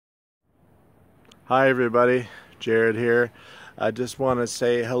Hi everybody, Jared here. I just want to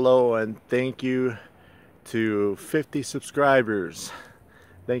say hello and thank you to 50 subscribers.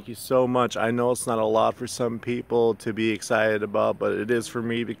 Thank you so much. I know it's not a lot for some people to be excited about, but it is for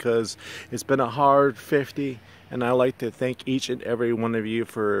me because it's been a hard 50, and I like to thank each and every one of you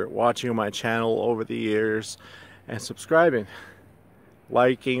for watching my channel over the years and subscribing,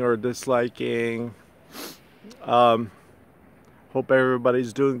 liking or disliking. Hope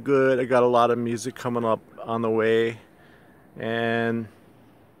everybody's doing good. I got a lot of music coming up on the way, and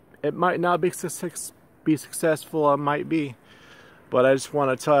it might not be successful, it might be, but I just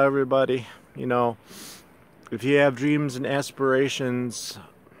want to tell everybody, if you have dreams and aspirations,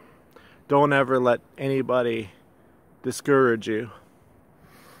 don't ever let anybody discourage you.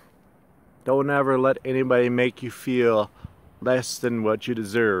 Don't ever let anybody make you feel less than what you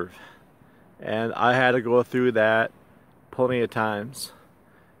deserve. And I had to go through that plenty of times.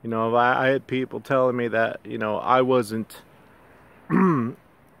 I had people telling me that, I wasn't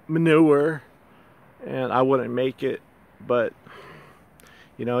manure and I wouldn't make it, but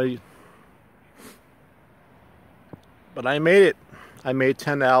but I made it. I made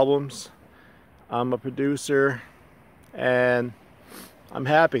 10 albums. I'm a producer and I'm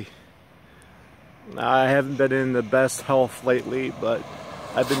happy. I haven't been in the best health lately, but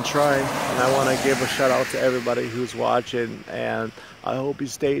I've been trying, and I want to give a shout out to everybody who's watching, and I hope you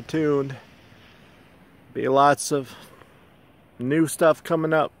stay tuned. Be lots of new stuff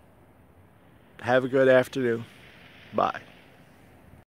coming up. Have a good afternoon. Bye.